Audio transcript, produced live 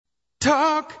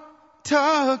Talk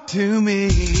to me.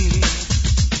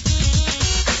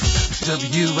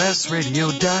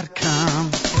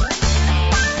 WSRadio.com.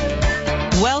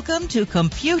 Welcome to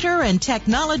Computer and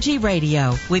Technology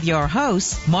Radio with your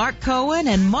hosts, Mark Cohen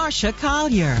and Marcia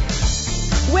Collier.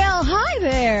 Well, hi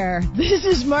there. This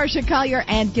is Marcia Collier,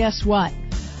 and guess what?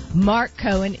 Mark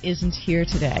Cohen isn't here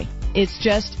today. It's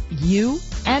just you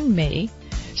and me.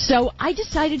 So I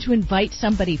decided to invite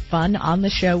somebody fun on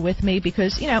the show with me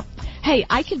because, hey,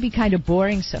 I can be kind of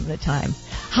boring some of the time.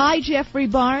 Hi, Jeffrey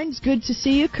Barnes. Good to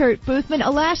see you. Kurt Boothman.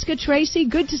 Alaska Tracy.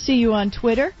 Good to see you on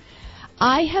Twitter.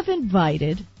 I have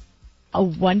invited a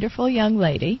wonderful young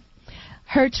lady.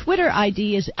 Her Twitter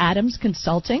ID is Adams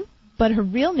Consulting, but her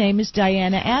real name is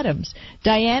Diana Adams.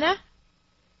 Diana?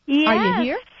 Yes. Are you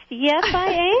here? Yes,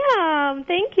 I am.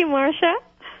 Thank you, Marcia.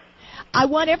 I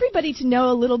want everybody to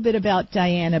know a little bit about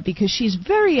Diana because she's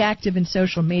very active in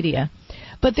social media.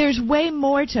 But there's way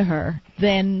more to her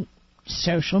than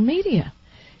social media.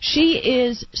 She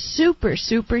is super,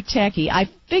 super techie. I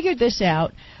figured this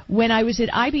out when I was at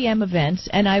IBM events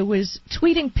and I was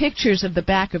tweeting pictures of the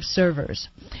back of servers.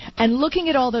 And looking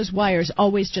at all those wires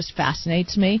always just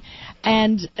fascinates me.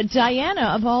 And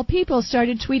Diana, of all people,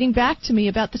 started tweeting back to me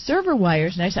about the server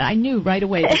wires. And I said, I knew right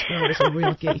away this girl was a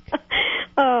real geek.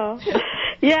 Oh,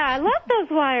 yeah, I love those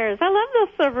wires. I love those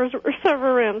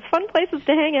server rooms. Fun places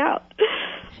to hang out.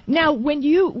 Now, when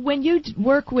you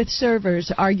work with servers,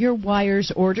 are your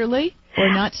wires orderly or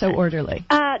not so orderly?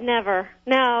 Never.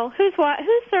 No. Whose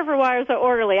server wires are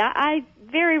orderly? I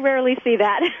very rarely see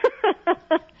that.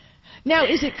 Now,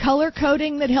 is it color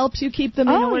coding that helps you keep them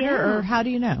in order, yeah. or how do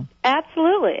you know?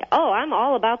 Absolutely. Oh, I'm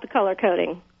all about the color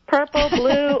coding. Purple,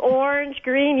 blue, orange,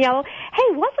 green, yellow.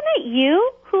 Hey, wasn't it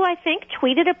you who I think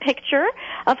tweeted a picture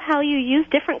of how you use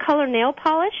different color nail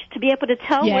polish to be able to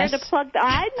tell Yes. where to plug the...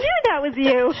 I knew that was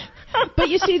you. But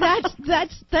you see,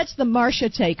 that's the Marcia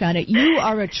take on it. You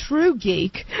are a true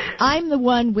geek. I'm the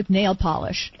one with nail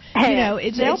polish. Hey,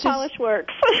 nail polish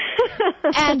works.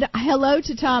 And hello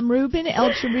to Tom Rubin,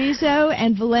 El Chorizo,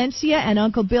 and Valencia, and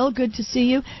Uncle Bill. Good to see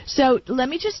you. So let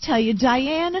me just tell you,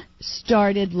 Diane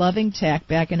started loving tech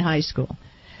back in high school.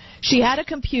 She had a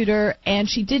computer, and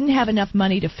she didn't have enough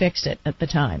money to fix it at the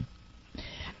time.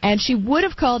 And she would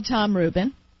have called Tom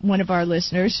Rubin, one of our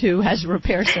listeners who has a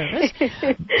repair service,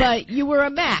 but you were a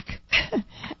Mac,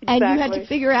 and you had to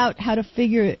figure out how to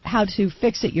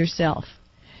fix it yourself.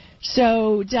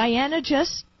 So Diana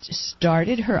just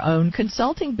started her own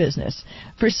consulting business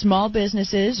for small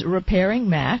businesses repairing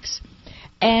Macs,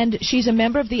 and she's a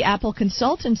member of the Apple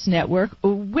Consultants Network,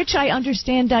 which I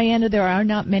understand, Diana, there are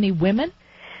not many women.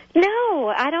 No,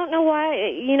 I don't know why.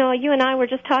 You and I were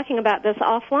just talking about this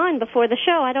offline before the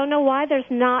show. I don't know why there's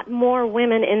not more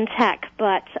women in tech,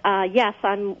 but yes,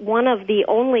 I'm one of the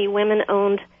only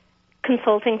women-owned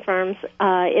consulting firms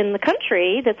in the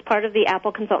country that's part of the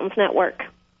Apple Consultants Network.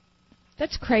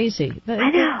 That's crazy.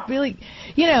 I know. Really,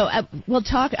 I was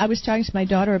talking to my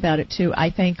daughter about it, too. I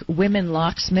think women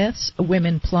locksmiths,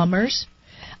 women plumbers,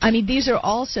 I mean, these are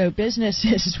also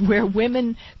businesses where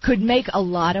women could make a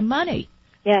lot of money.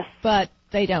 Yes. But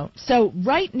they don't. So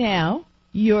right now,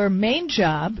 your main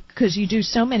job, because you do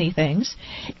so many things,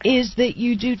 is that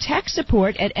you do tech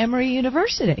support at Emory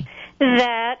University.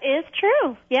 That is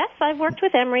true. Yes, I've worked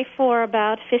with Emory for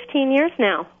about 15 years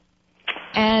now.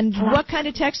 And what kind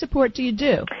of tech support do you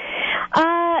do?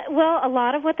 Well, a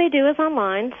lot of what they do is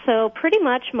online, so pretty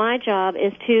much my job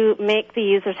is to make the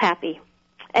users happy,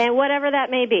 and whatever that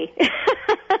may be.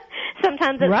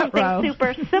 Sometimes it's something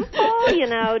super simple,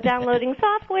 downloading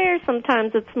software.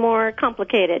 Sometimes it's more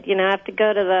complicated. I have to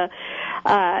go to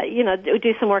the,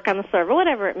 do some work on the server,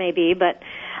 whatever it may be. But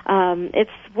it's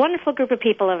a wonderful group of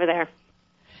people over there.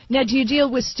 Now, do you deal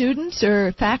with students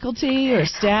or faculty or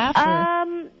staff?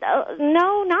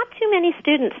 No, not too many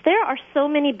students. There are so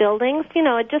many buildings.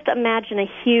 Just imagine a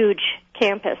huge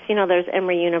campus. There's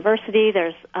Emory University.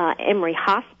 There's Emory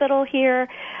Hospital here.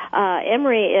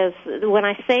 Emory is, when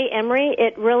I say Emory,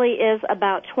 it really is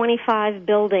about 25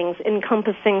 buildings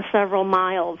encompassing several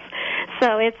miles.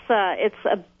 So it's a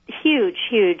huge,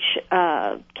 huge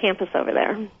campus over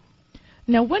there.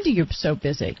 No wonder you're so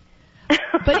busy.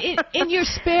 But in your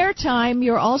spare time,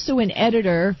 you're also an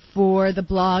editor for the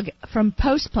blog from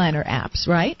Post Planner Apps,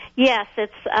 right? Yes,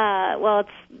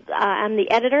 I'm the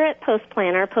editor at Post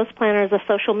Planner. Post Planner is a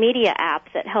social media app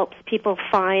that helps people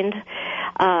find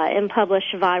and publish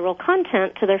viral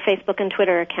content to their Facebook and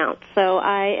Twitter accounts. So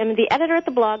I am the editor at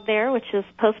the blog there, which is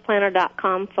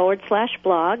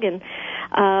postplanner.com/blog, and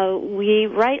we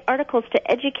write articles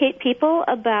to educate people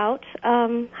about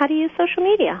how to use social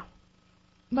media.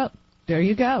 Well, There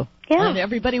you go. Yeah. And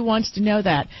everybody wants to know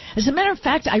that. As a matter of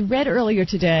fact, I read earlier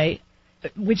today,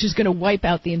 which is going to wipe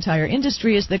out the entire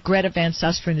industry, is that Greta Van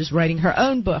Susteren is writing her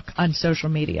own book on social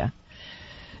media.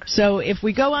 So if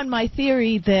we go on my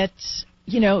theory that,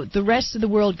 the rest of the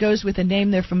world goes with a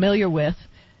name they're familiar with,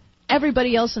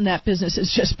 everybody else in that business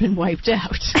has just been wiped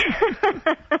out.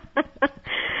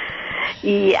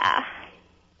 Yeah.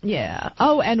 Yeah.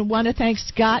 Oh, and want to thank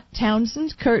Scott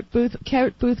Townsend. Kurt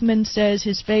Boothman says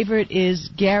his favorite is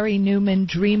Gary Newman,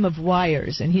 Dream of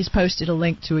Wires, and he's posted a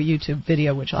link to a YouTube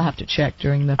video, which I'll have to check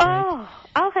during the break. Oh,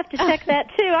 I'll have to check that,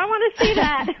 too. I want to see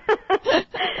that.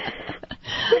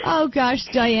 Oh, gosh,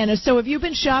 Diana. So have you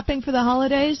been shopping for the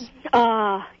holidays?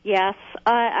 Yes,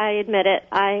 I admit it.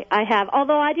 I have.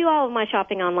 Although I do all of my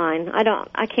shopping online.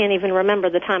 I can't even remember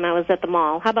the time I was at the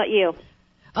mall. How about you?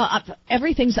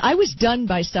 I was done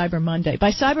by Cyber Monday.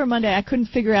 By Cyber Monday, I couldn't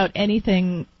figure out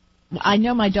anything. I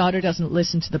know my daughter doesn't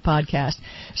listen to the podcast,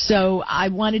 so I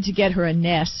wanted to get her a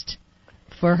Nest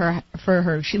for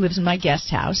her. She lives in my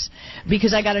guest house,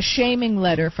 because I got a shaming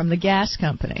letter from the gas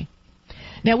company.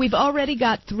 Now, we've already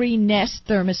got 3 Nest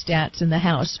thermostats in the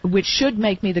house, which should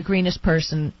make me the greenest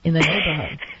person in the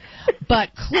neighborhood.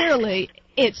 But clearly,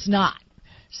 it's not.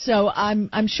 So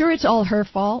I'm sure it's all her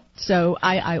fault. So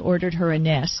I ordered her a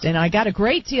Nest, and I got a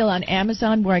great deal on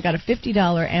Amazon, where I got a $50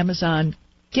 Amazon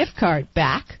gift card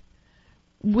back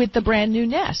with the brand new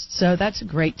Nest. So that's a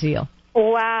great deal.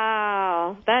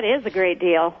 Wow, that is a great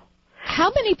deal.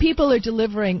 How many people are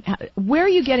delivering? Where are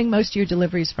you getting most of your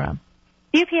deliveries from?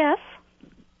 UPS.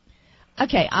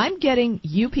 Okay, I'm getting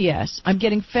UPS. I'm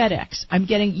getting FedEx. I'm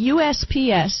getting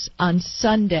USPS on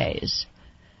Sundays.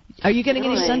 Are you getting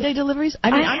any Sunday deliveries?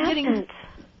 I'm getting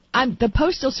the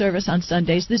Postal Service on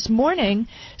Sundays. This morning,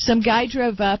 some guy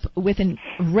drove up with a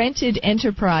rented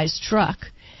Enterprise truck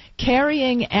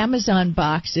carrying Amazon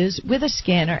boxes with a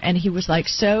scanner, and he was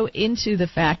so into the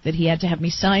fact that he had to have me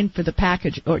sign for the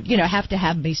package, or have to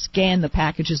have me scan the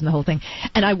packages and the whole thing,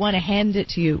 and I want to hand it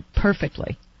to you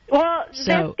perfectly. Well,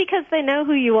 that's because they know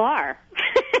who you are.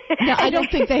 No, I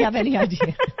don't think they have any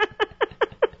idea.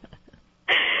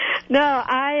 No,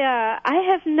 I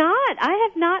have not. I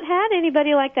have not had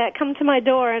anybody like that come to my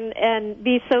door and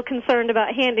be so concerned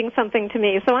about handing something to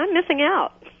me. So I'm missing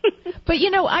out. But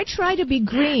I try to be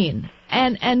green,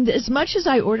 and as much as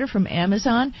I order from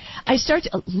Amazon, I start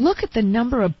to look at the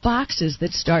number of boxes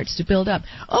that starts to build up.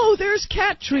 Oh, there's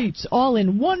cat treats all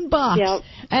in one box, yep.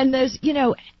 And there's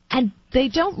and they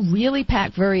don't really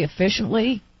pack very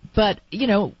efficiently, but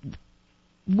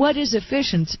what is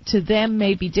efficient to them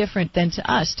may be different than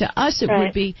to us. To us, it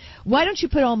would be, why don't you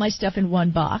put all my stuff in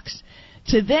one box?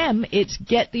 To them, it's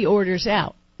get the orders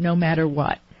out, no matter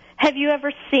what. Have you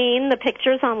ever seen the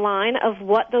pictures online of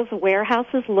what those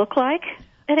warehouses look like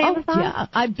at Amazon? Oh, yeah.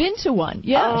 I've been to one.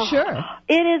 Yeah, sure.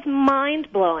 It is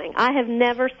mind-blowing. I have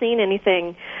never seen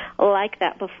anything like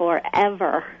that before,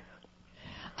 ever.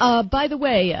 By the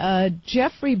way,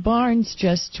 Jeffrey Barnes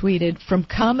just tweeted, from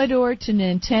Commodore to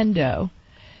Nintendo,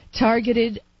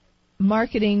 targeted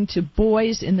marketing to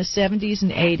boys in the 70s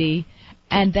and 80s,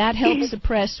 and that helped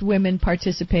suppress women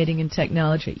participating in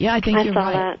technology. Yeah, I think you're right.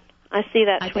 I saw that. I see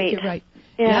that tweet. I think you're right.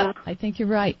 Yeah. Yep, I think you're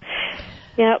right.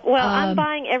 Yeah, well, I'm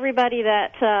buying everybody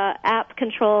that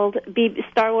app-controlled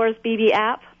Star Wars BB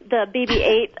app, the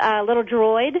BB-8 little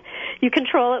droid. You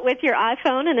control it with your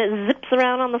iPhone, and it zips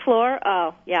around on the floor.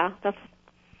 Oh, yeah, that's...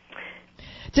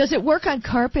 Does it work on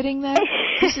carpeting, then?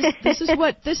 This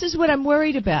is what I'm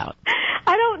worried about.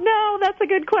 I don't know. That's a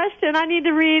good question. I need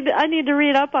to read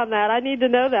up on that. I need to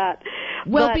know that.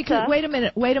 Well, because wait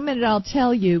a minute. I'll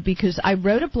tell you, because I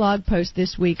wrote a blog post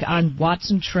this week on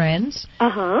Watson Trends,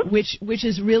 which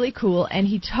is really cool, and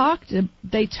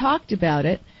they talked about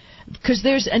it. Because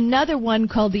there's another one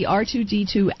called the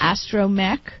R2-D2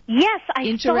 Astromech. Yes,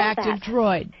 I saw that. Interactive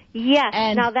droid. Yes.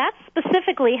 And now that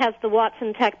specifically has the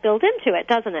Watson tech built into it,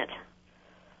 doesn't it?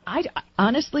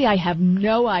 Honestly, I have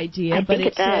no idea, but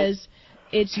it says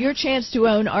it's your chance to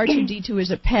own R2-D2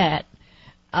 as a pet.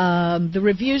 The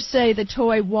reviews say the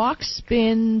toy walks,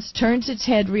 spins, turns its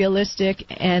head realistic,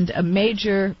 and a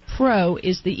major pro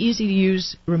is the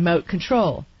easy-to-use remote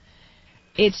control.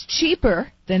 It's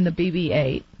cheaper than the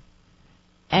BB-8.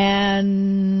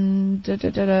 And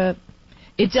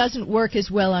it doesn't work as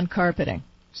well on carpeting.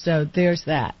 So there's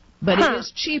that. But it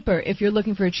is cheaper if you're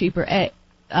looking for a cheaper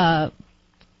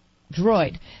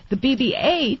droid. The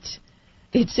BB-8,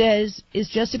 it says, is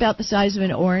just about the size of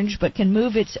an orange, but can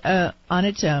move on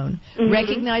its own,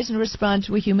 recognize and respond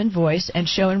to a human voice, and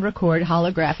show and record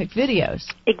holographic videos.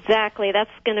 Exactly. That's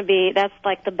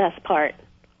like the best part.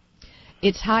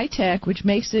 It's high-tech, which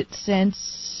makes it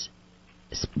sense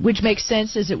which makes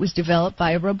sense as it was developed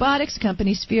by a robotics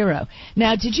company, Sphero.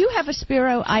 Now, did you have a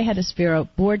Sphero? I had a Sphero.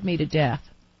 Bored me to death.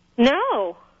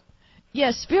 No.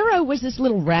 Yes, Sphero was this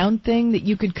little round thing that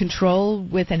you could control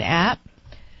with an app.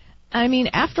 I mean,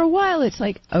 after a while, it's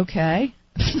like, okay.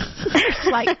 It's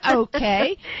like,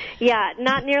 okay. Yeah,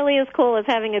 not nearly as cool as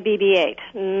having a BB-8.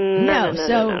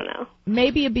 No.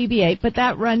 Maybe a BB-8, but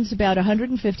that runs about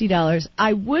 $150.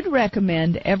 I would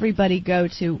recommend everybody go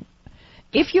to,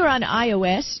 if you're on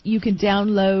iOS, you can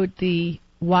download the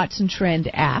Watson Trend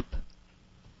app,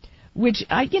 which,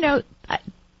 IBM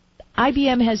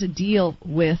has a deal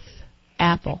with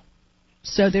Apple,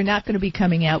 so they're not going to be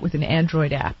coming out with an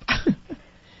Android app.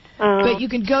 But you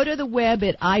can go to the web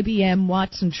at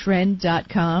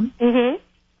ibmwatsontrend.com,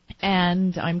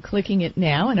 and I'm clicking it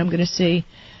now, and I'm going to see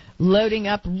loading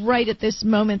up right at this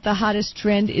moment. The hottest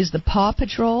trend is the Paw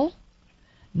Patrol,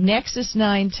 Nexus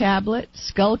 9 tablet,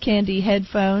 Skullcandy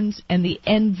headphones, and the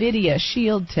NVIDIA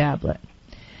Shield tablet.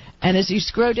 And as you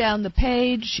scroll down the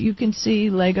page, you can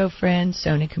see Lego Friends,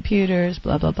 Sony Computers,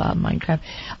 blah, blah, blah, Minecraft,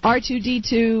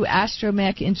 R2-D2,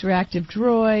 Astromech Interactive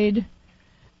Droid.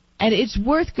 And it's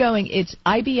worth going. It's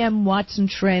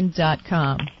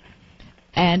ibmwatsontrend.com.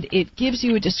 And it gives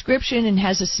you a description and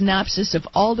has a synopsis of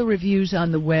all the reviews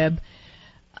on the web.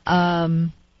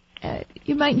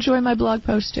 You might enjoy my blog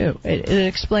post, too. It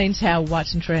explains how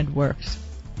Watson Trend works.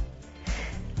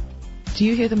 Do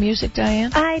you hear the music,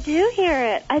 Diane? I do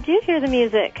hear it. I do hear the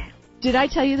music. Did I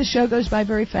tell you the show goes by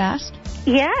very fast?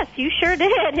 Yes, you sure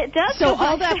did. It does. So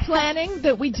all that planning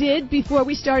that we did before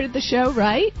we started the show,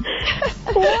 right?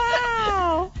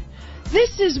 Wow.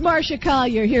 This is Marcia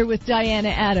Collier here with Diana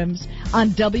Adams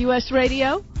on WS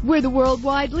Radio. We're the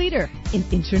worldwide leader in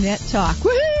Internet talk.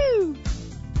 Woohoo!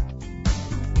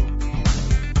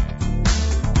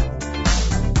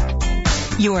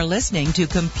 You are listening to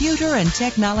Computer and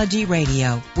Technology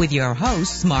Radio with your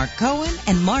hosts, Mark Cohen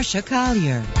and Marcia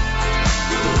Collier.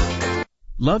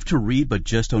 Love to read but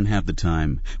just don't have the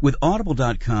time? With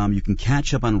Audible.com, you can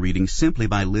catch up on reading simply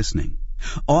by listening.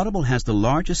 Audible has the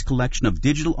largest collection of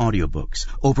digital audiobooks,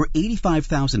 over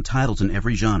 85,000 titles in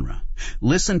every genre.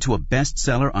 Listen to a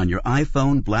bestseller on your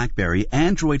iPhone, BlackBerry,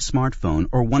 Android smartphone,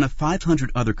 or one of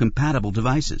 500 other compatible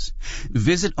devices.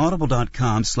 Visit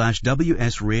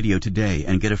audible.com/WS Radio today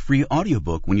and get a free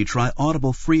audiobook when you try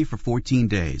Audible free for 14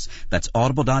 days. That's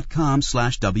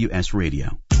audible.com/WS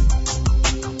Radio.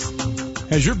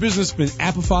 Has your business been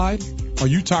appified? Are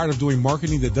you tired of doing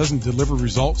marketing that doesn't deliver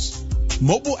results?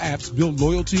 Mobile apps build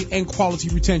loyalty and quality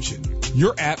retention.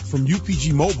 Your app from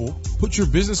UPG Mobile puts your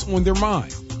business on their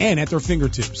mind and at their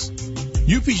fingertips.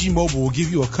 UPG Mobile will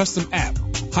give you a custom app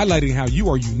highlighting how you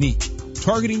are unique,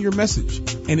 targeting your message,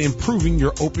 and improving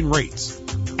your open rates.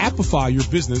 Appify your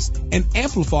business and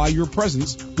amplify your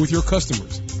presence with your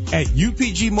customers at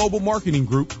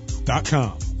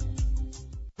upgmobilemarketinggroup.com.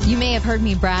 You may have heard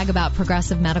me brag about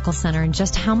Progressive Medical Center and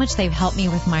just how much they've helped me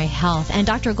with my health. And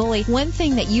Dr. Goley, one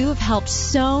thing that you have helped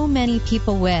so many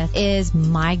people with is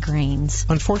migraines.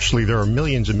 Unfortunately, there are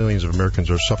millions and millions of Americans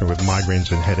who are suffering with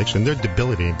migraines and headaches, and they're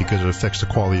debilitating because it affects the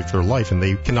quality of their life, and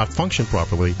they cannot function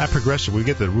properly. At Progressive, we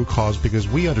get to the root cause because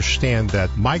we understand that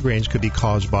migraines could be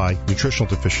caused by nutritional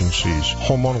deficiencies,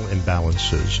 hormonal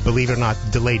imbalances, believe it or not,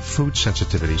 delayed food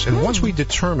sensitivities. And once we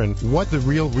determine what the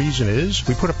real reason is,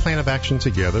 we put a plan of action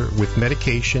together with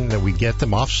medication that we get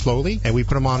them off slowly, and we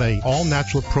put them on an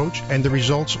all-natural approach, and the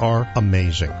results are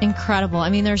amazing. Incredible. I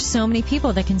mean, there's so many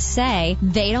people that can say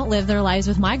they don't live their lives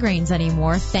with migraines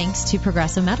anymore thanks to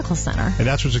Progressive Medical Center. And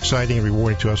that's what's exciting and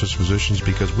rewarding to us as physicians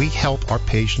because we help our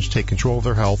patients take control of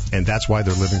their health, and that's why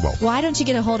they're living well. Why don't you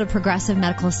get a hold of Progressive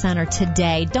Medical Center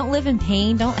today? Don't live in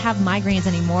pain. Don't have migraines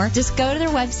anymore. Just go to their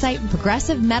website,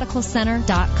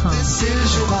 progressivemedicalcenter.com. This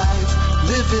is your life.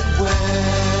 Live it well.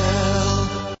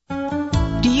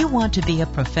 Do you want to be a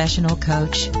professional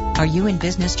coach? Are you in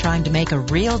business trying to make a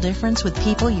real difference with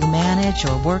people you manage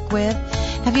or work with?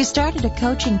 Have you started a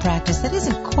coaching practice that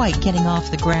isn't quite getting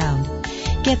off the ground?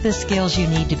 Get the skills you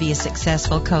need to be a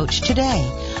successful coach today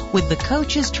with the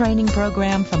Coaches Training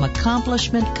Program from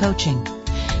Accomplishment Coaching.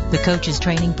 The Coaches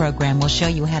Training Program will show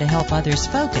you how to help others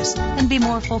focus and be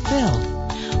more fulfilled.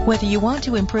 Whether you want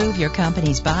to improve your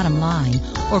company's bottom line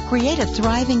or create a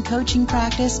thriving coaching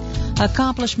practice,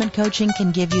 Accomplishment Coaching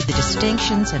can give you the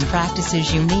distinctions and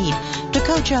practices you need to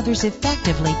coach others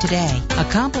effectively today.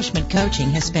 Accomplishment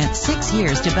Coaching has spent 6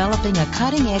 years developing a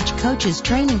cutting-edge coaches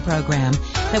training program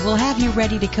that will have you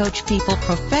ready to coach people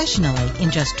professionally in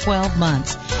just 12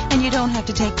 months, and you don't have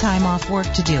to take time off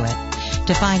work to do it.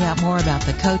 To find out more about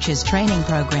the Coaches Training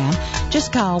Program,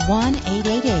 just call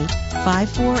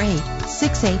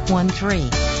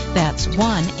 1-888-548-6813. That's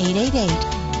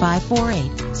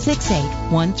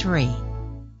 1-888-548-6813.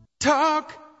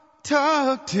 Talk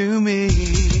to me.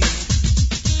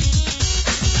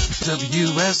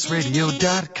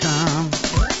 WSRadio.com.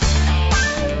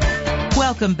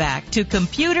 Welcome back to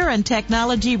Computer and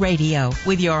Technology Radio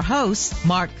with your hosts,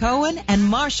 Mark Cohen and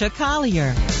Marcia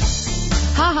Collier.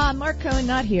 Mark Cohen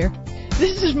not here.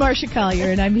 This is Marcia Collier,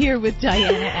 and I'm here with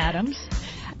Diana Adams.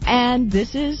 And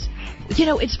this is,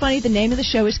 it's funny, the name of the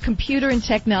show is Computer and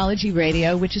Technology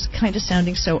Radio, which is kind of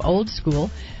sounding so old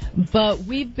school. But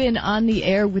we've been on the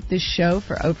air with this show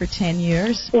for over 10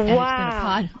 years.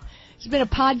 Wow. It's been a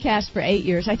podcast for 8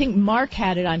 years. I think Mark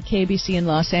had it on KBC in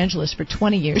Los Angeles for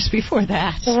 20 years before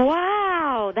that.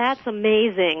 Wow, that's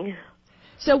amazing.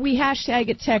 So we hashtag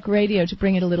it Tech Radio to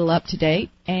bring it a little up to date,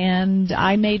 and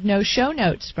I made no show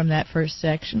notes from that first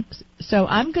section. So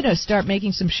I'm going to start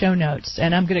making some show notes,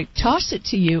 and I'm going to toss it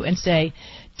to you and say,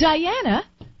 Diana,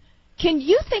 can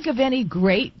you think of any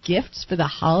great gifts for the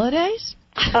holidays?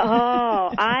 Oh,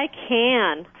 I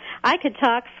can. I could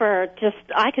talk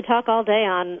all day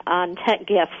on tech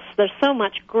gifts. There's so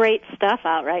much great stuff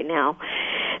out right now.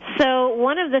 So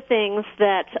one of the things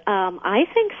that I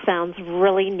think sounds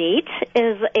really neat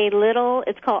is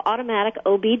it's called Automatic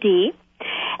OBD,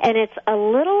 and it's a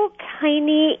little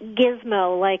tiny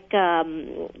gizmo, like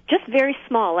just very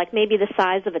small, like maybe the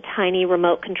size of a tiny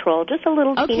remote control, just a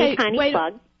little teeny tiny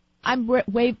plug. I'm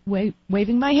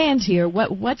waving my hands here.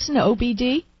 What's an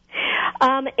OBD?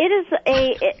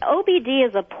 OBD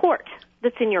is a port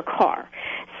that's in your car.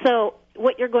 So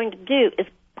what you're going to do is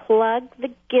plug the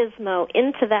gizmo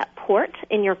into that port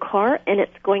in your car, and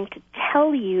it's going to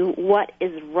tell you what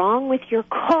is wrong with your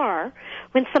car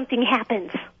when something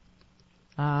happens.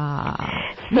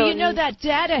 So that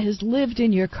data has lived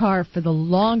in your car for the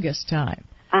longest time.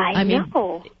 I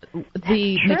know.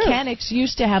 The mechanics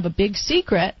used to have a big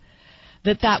secret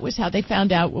that was how they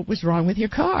found out what was wrong with your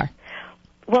car.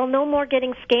 Well, no more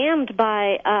getting scammed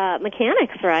by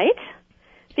mechanics, right?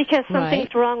 Because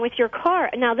something's wrong with your car.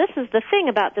 Now, this is the thing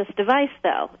about this device,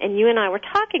 though, and you and I were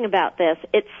talking about this.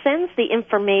 It sends the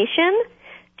information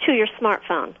to your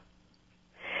smartphone.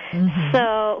 Mm-hmm.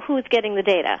 So who's getting the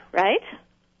data, right?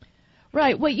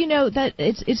 Right. Well, that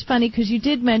it's funny because you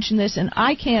did mention this, and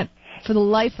I can't, for the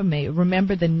life of me,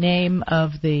 remember the name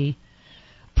of the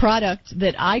product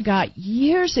that I got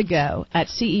years ago at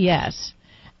CES.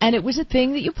 And it was a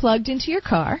thing that you plugged into your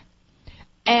car,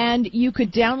 and you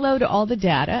could download all the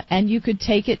data, and you could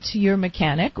take it to your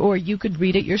mechanic, or you could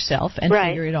read it yourself and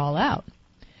figure it all out.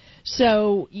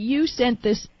 So you sent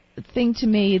this thing to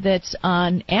me that's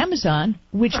on Amazon,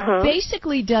 which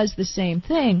basically does the same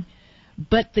thing,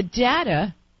 but the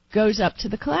data goes up to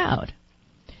the cloud.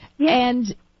 Yeah.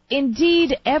 And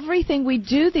indeed, everything we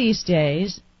do these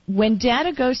days, when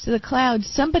data goes to the cloud,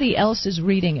 somebody else is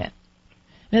reading it.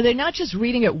 Now, they're not just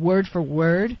reading it word for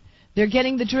word. They're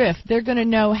getting the drift. They're going to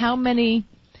know how many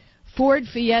Ford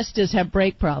Fiestas have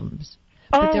brake problems.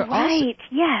 But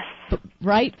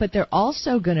but they're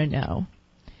also going to know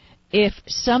if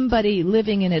somebody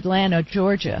living in Atlanta,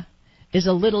 Georgia, is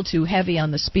a little too heavy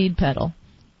on the speed pedal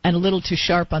and a little too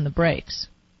sharp on the brakes.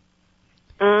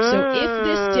 So if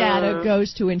this data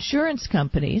goes to insurance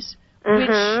companies,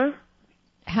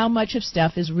 how much of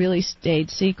stuff is really stayed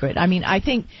secret? I mean, I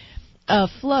think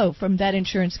Flo from that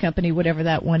insurance company, whatever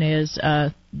that one is,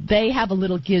 they have a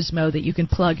little gizmo that you can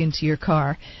plug into your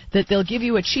car that they'll give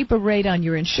you a cheaper rate on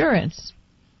your insurance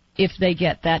if they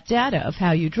get that data of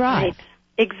how you drive. Right.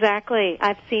 Exactly.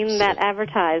 I've seen that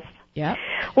advertised. Yeah.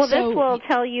 Well, this will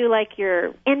tell you like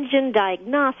your engine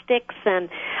diagnostics and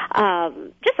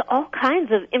just all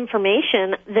kinds of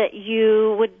information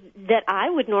that I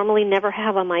would normally never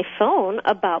have on my phone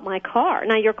about my car.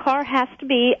 Now, your car has to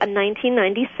be a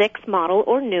 1996 model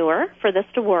or newer for this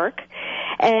to work,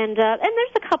 and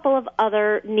there's a couple of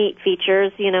other neat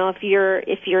features. If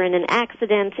you're in an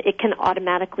accident, it can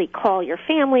automatically call your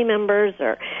family members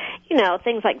or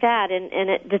things like that, and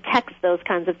it detects those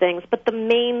kinds of things. But the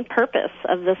main purpose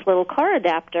of this little car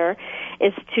adapter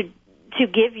is to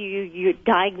give you your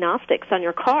diagnostics on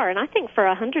your car, and I think for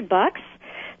 $100,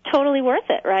 totally worth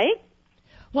it, right?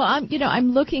 Well,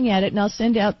 I'm looking at it, and I'll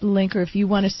send out the link, or if you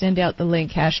want to send out the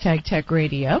link,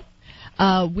 #TechRadio.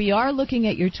 We are looking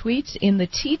at your tweets in the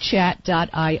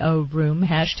tchat.io room,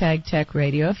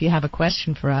 #TechRadio, if you have a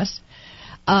question for us.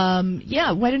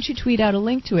 Why don't you tweet out a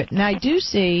link to it? And I do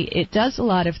see it does a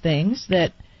lot of things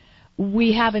that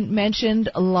we haven't mentioned,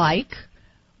 like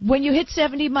when you hit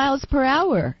 70 miles per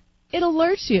hour, it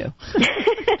alerts you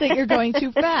that you're going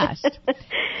too fast.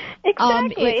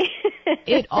 Exactly.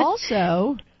 It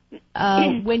also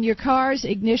when your car's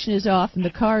ignition is off and the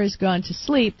car has gone to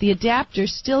sleep, the adapter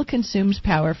still consumes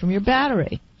power from your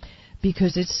battery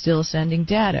because it's still sending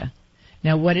data.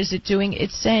 Now, what is it doing?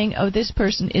 It's saying, oh, this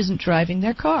person isn't driving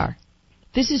their car.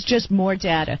 This is just more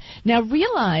data. Now,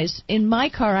 realize, in my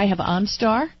car I have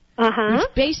OnStar,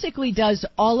 which basically does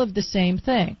all of the same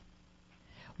thing.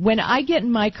 When I get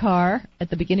in my car at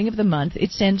the beginning of the month,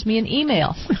 it sends me an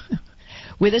email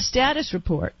with a status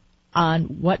report on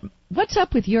what's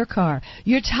up with your car.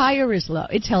 Your tire is low.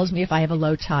 It tells me if I have a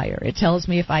low tire. It tells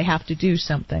me if I have to do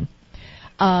something.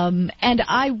 And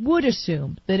I would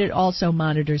assume that it also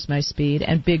monitors my speed,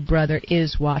 and Big Brother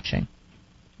is watching.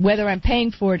 Whether I'm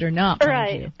paying for it or not,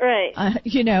 right.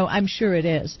 I'm sure it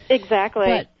is. Exactly,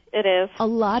 but it is. A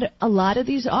lot of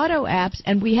these auto apps,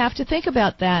 and we have to think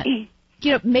about that.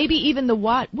 Maybe even the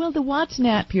Watson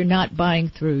app you're not buying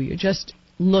through. You're just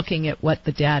looking at what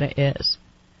the data is.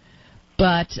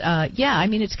 But,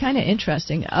 it's kind of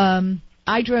interesting. iDrone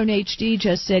HD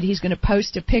just said he's going to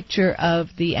post a picture of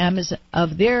the Amazon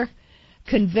of their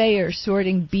conveyor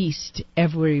sorting Beast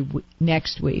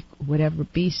next week, whatever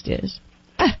Beast is.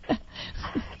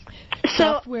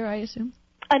 Software, I assume.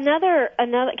 Another.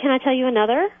 Can I tell you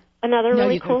another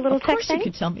really cool little tech thing? Of course, you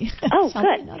could tell me. Oh,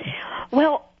 good.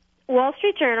 Well, Wall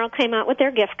Street Journal came out with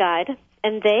their gift guide,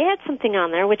 and they had something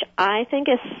on there which I think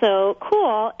is so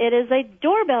cool. It is a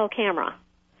doorbell camera.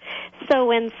 So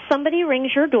when somebody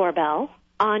rings your doorbell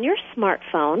on your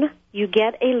smartphone, you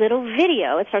get a little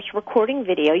video. It starts recording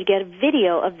video. You get a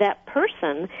video of that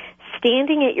person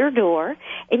standing at your door,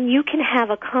 and you can have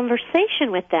a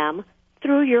conversation with them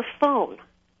through your phone.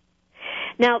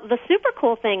 Now, the super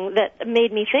cool thing that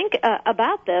made me think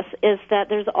about this is that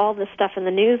there's all this stuff in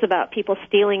the news about people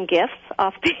stealing gifts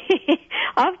off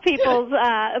people's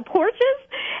porches,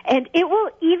 and it will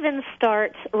even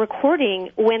start recording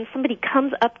when somebody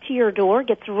comes up to your door,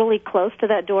 gets really close to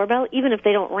that doorbell, even if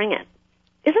they don't ring it.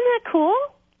 Isn't that cool?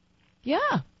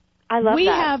 Yeah. I love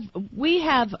that. We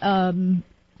have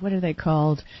what are they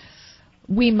called?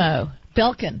 Wemo,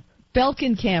 Belkin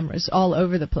cameras all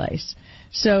over the place.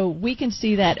 So we can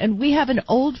see that. And we have an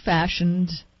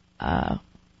old-fashioned,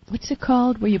 what's it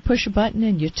called, where you push a button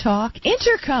and you talk?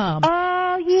 Intercom.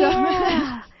 Oh,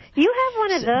 yeah. You have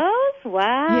one of those?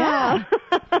 Wow.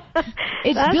 Yeah.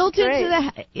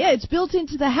 It's built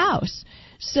into the house.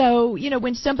 So,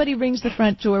 when somebody rings the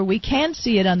front door, we can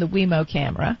see it on the Wemo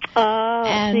camera.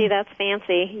 Oh, see, that's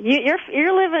fancy.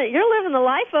 You're living the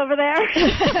life over there.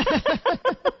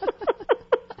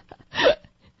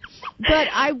 But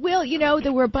I will,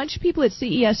 there were a bunch of people at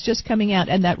CES just coming out,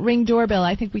 and that Ring doorbell,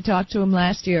 I think we talked to them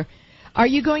last year. Are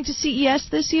you going to CES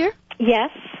this year?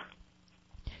 Yes.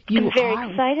 I'm very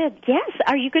excited. Yes.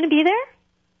 Are you going to be there?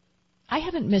 I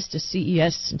haven't missed a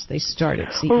CES since they started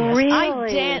CES.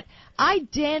 Really? I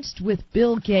danced with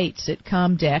Bill Gates at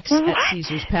Comdex at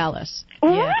Caesar's Palace.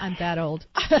 What? Yeah, I'm that old.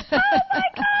 Oh, my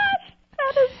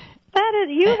gosh. That is.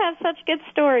 You have such good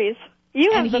stories. He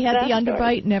had the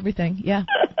underbite and everything. Yeah.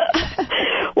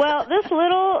 Well, the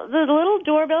little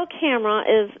doorbell camera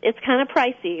it's kind of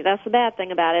pricey. That's the bad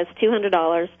thing about it. It's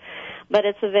 $200, but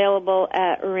it's available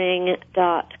at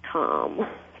ring.com.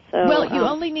 So, well, you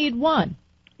only need one.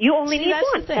 You only need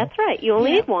one. That's right. You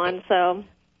only need one. So.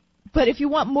 But if you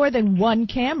want more than one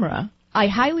camera, I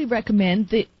highly recommend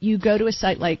that you go to a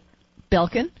site like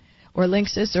Belkin or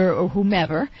Linksys or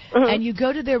whomever, and you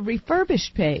go to their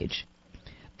refurbished page.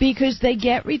 Because they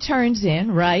get returns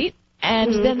in, right?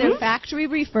 And then they're factory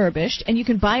refurbished, and you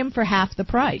can buy them for half the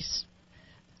price.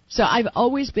 So I've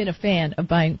always been a fan of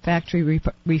buying factory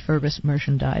refurbished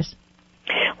merchandise.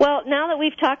 Well, now that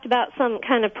we've talked about some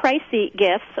kind of pricey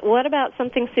gifts, what about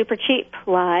something super cheap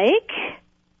like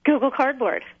Google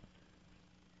Cardboard?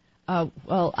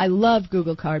 Well, I love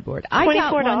Google Cardboard.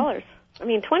 $24. I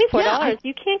mean, $24,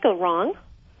 you can't go wrong.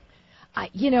 I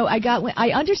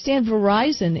understand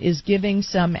Verizon is giving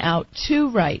some out too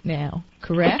right now,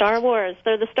 correct? Star Wars.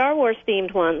 They're the Star Wars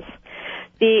themed ones.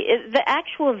 The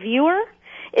actual viewer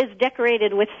is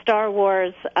decorated with Star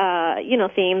Wars,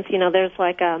 themes. There's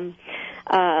like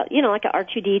like a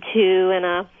R2D2 and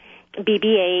a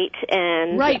BB-8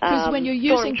 and right, because when you're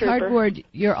using cardboard,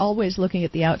 you're always looking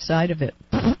at the outside of it.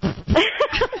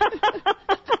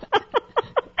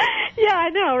 Yeah, I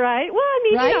know, right? Well, I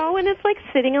mean, when it's like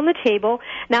sitting on the table.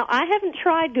 Now, I haven't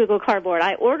tried Google Cardboard.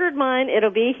 I ordered mine.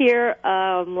 It'll be here,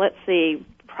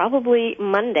 probably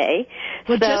Monday.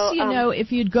 Well, just so you know,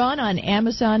 if you'd gone on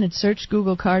Amazon and searched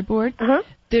Google Cardboard,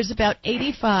 there's about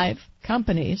 85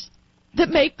 companies that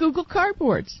make Google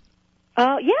Cardboards.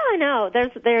 Oh, yeah, I know. There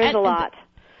is a lot.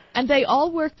 And they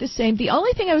all work the same. The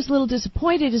only thing I was a little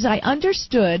disappointed is I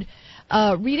understood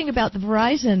reading about the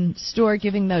Verizon store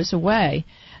giving those away,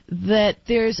 that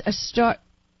there's a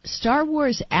Star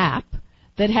Wars app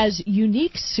that has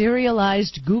unique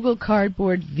serialized Google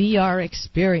Cardboard VR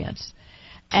experience.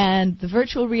 And the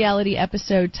virtual reality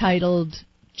episode titled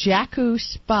Jakku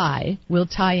Spy will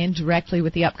tie in directly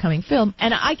with the upcoming film.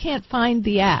 And I can't find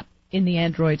the app in the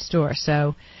Android store,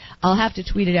 so I'll have to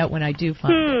tweet it out when I do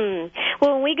find it.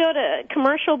 Well, when we go to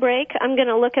commercial break, I'm going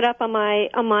to look it up on my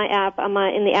app,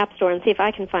 in the App Store, and see if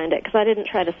I can find it, because I didn't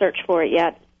try to search for it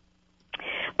yet.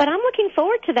 But I'm looking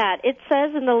forward to that. It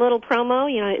says in the little promo,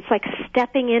 it's like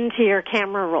stepping into your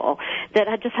camera roll.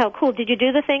 Just how cool. Did you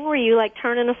do the thing where you,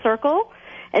 turn in a circle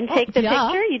and take the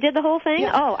picture? You did the whole thing?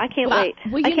 Yeah. Oh, I can't wait.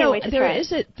 Well, I can't wait to try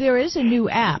it. There is a new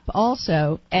app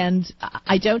also, and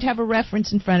I don't have a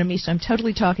reference in front of me, so I'm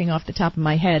totally talking off the top of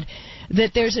my head,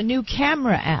 that there's a new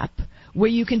camera app where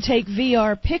you can take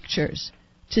VR pictures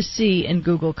to see in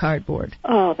Google Cardboard.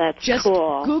 Oh, that's Just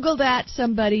cool. Google that,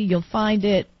 somebody. You'll find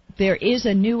it. There is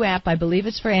a new app. I believe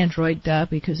it's for Android,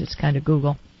 because it's kind of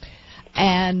Google.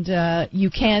 And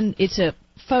it's a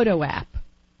photo app,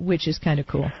 which is kind of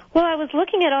cool. Well, I was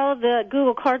looking at all of the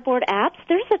Google Cardboard apps.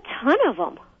 There's a ton of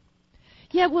them.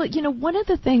 Yeah, well, one of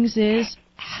the things is,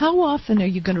 how often are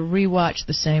you going to rewatch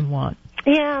the same one?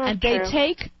 Yeah, that's true.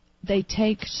 And they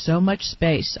take so much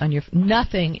space on your...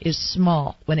 Nothing is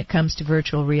small when it comes to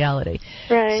virtual reality.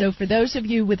 Right. So for those of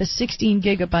you with a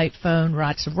 16-gigabyte phone,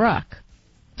 lots of rock.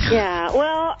 Yeah,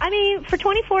 well, for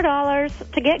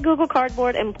 $24 to get Google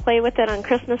Cardboard and play with it on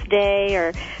Christmas Day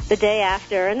or the day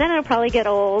after, and then it'll probably get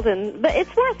old, but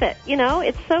it's worth it,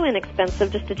 It's so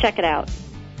inexpensive just to check it out.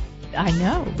 I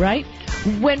know, right?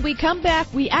 When we come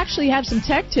back, we actually have some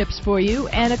tech tips for you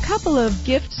and a couple of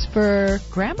gifts for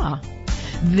Grandma.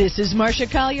 This is Marcia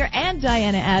Collier and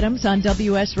Diana Adams on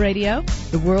WS Radio,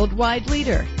 the worldwide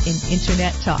leader in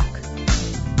Internet talk.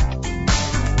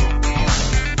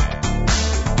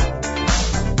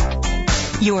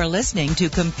 You are listening to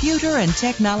Computer and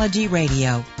Technology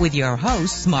Radio with your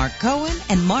hosts Mark Cohen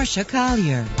and Marcia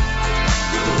Collier.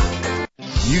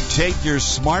 You take your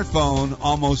smartphone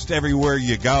almost everywhere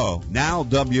you go. Now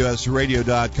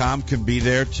WSRadio.com can be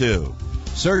there too.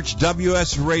 Search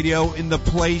WS Radio in the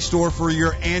Play Store for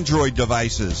your Android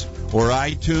devices or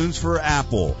iTunes for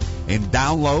Apple and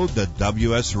download the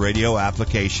WS Radio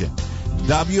application.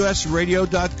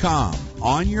 WSRadio.com,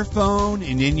 on your phone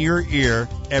and in your ear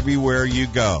everywhere you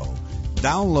go.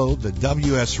 Download the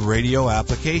WS Radio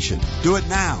application. Do it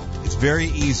now. It's very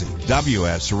easy.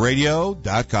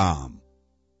 WSRadio.com.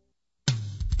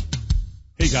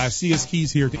 Hey guys, CS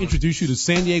Keys here to introduce you to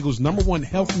San Diego's #1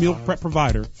 health meal prep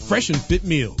provider, Fresh and Fit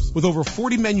Meals. With over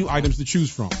 40 menu items to choose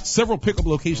from, several pickup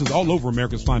locations all over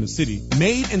America's finest city,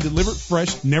 made and delivered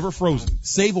fresh, never frozen.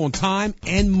 Save on time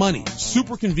and money.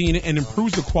 Super convenient and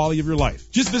improves the quality of your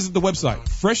life. Just visit the website,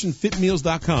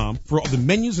 freshandfitmeals.com, for all the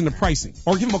menus and the pricing.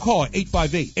 Or give them a call at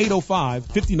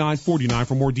 858-805-5949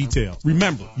 for more details.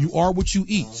 Remember, you are what you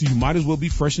eat, so you might as well be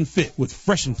fresh and fit with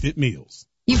Fresh and Fit Meals.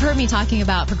 You've heard me talking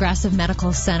about Progressive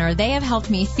Medical Center. They have helped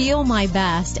me feel my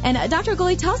best. And Dr.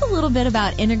 Goley, tell us a little bit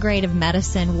about integrative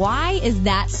medicine. Why is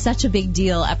that such a big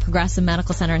deal at Progressive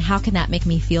Medical Center, and how can that make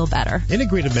me feel better?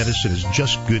 Integrative medicine is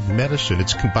just good medicine.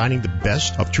 It's combining the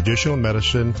best of traditional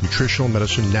medicine, nutritional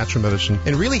medicine, natural medicine,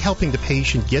 and really helping the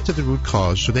patient get to the root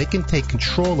cause so they can take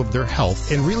control of their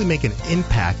health and really make an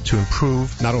impact to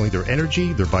improve not only their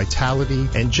energy, their vitality,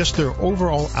 and just their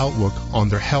overall outlook on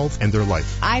their health and their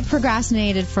life. I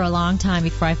procrastinated for a long time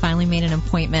before I finally made an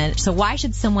appointment. So why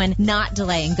should someone not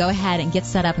delay and go ahead and get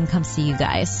set up and come see you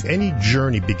guys? Any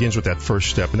journey begins with that first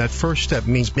step, and that first step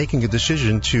means making a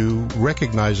decision to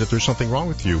recognize that there's something wrong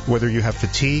with you. Whether you have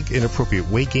fatigue, inappropriate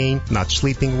weight gain, not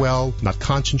sleeping well, not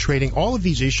concentrating, all of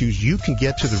these issues, you can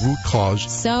get to the root cause.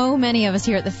 So many of us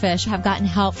here at The Fish have gotten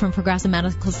help from Progressive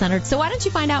Medical Center. So why don't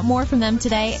you find out more from them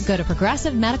today? Go to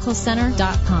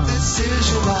ProgressiveMedicalCenter.com. This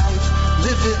is your life.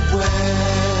 Live it well.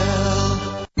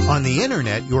 On the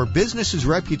Internet, your business's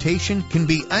reputation can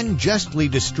be unjustly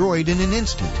destroyed in an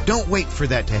instant. Don't wait for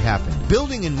that to happen.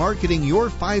 Building and marketing your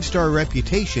 5-star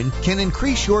reputation can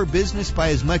increase your business by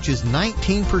as much as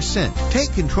 19%.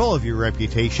 Take control of your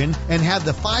reputation and have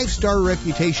the 5-star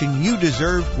reputation you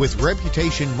deserve with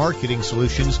Reputation Marketing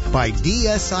Solutions by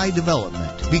DSI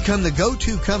Development. Become the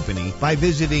go-to company by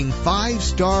visiting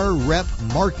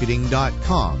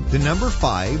 5starrepmarketing.com. The number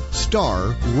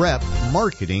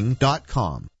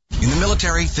 5starrepmarketing.com. In the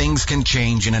military, things can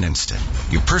change in an instant.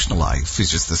 Your personal life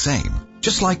is just the same.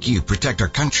 Just like you protect our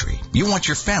country, you want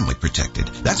your family protected.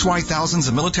 That's why thousands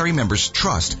of military members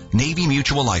trust Navy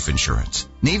Mutual Life Insurance.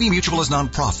 Navy Mutual is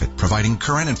nonprofit, providing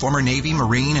current and former Navy,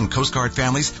 Marine, and Coast Guard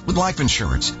families with life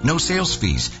insurance, no sales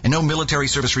fees, and no military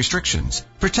service restrictions.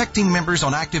 Protecting members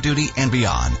on active duty and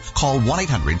beyond. Call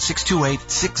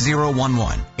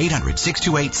 1-800-628-6011.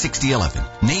 800-628-6011.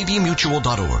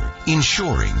 NavyMutual.org.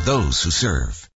 Insuring those who serve.